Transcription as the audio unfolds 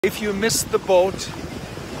If you missed the boat,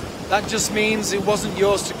 that just means it wasn't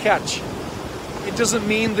yours to catch. It doesn't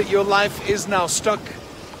mean that your life is now stuck,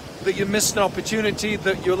 that you missed an opportunity,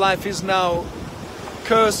 that your life is now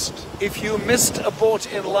cursed. If you missed a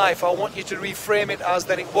boat in life, I want you to reframe it as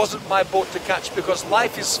that it wasn't my boat to catch, because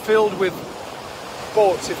life is filled with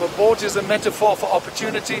boats. If a boat is a metaphor for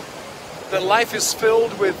opportunity, then life is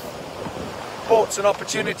filled with boats and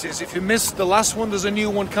opportunities. If you missed the last one, there's a new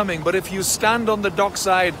one coming. But if you stand on the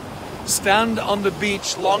dockside, stand on the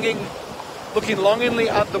beach, looking longingly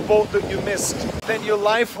at the boat that you missed, then your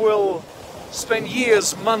life will spend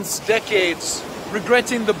years, months, decades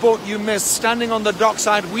regretting the boat you missed, standing on the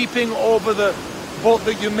dockside, weeping over the boat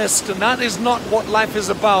that you missed. And that is not what life is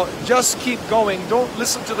about. Just keep going. Don't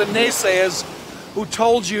listen to the naysayers who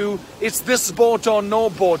told you it's this boat or no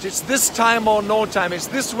boat, it's this time or no time, it's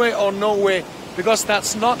this way or no way, because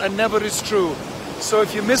that's not and never is true. So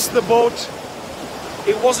if you missed the boat,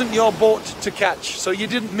 it wasn't your boat to catch, so you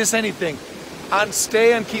didn't miss anything. And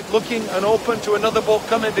stay and keep looking and open to another boat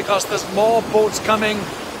coming, because there's more boats coming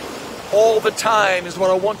all the time, is what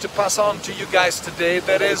I want to pass on to you guys today.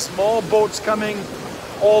 There is more boats coming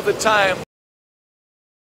all the time.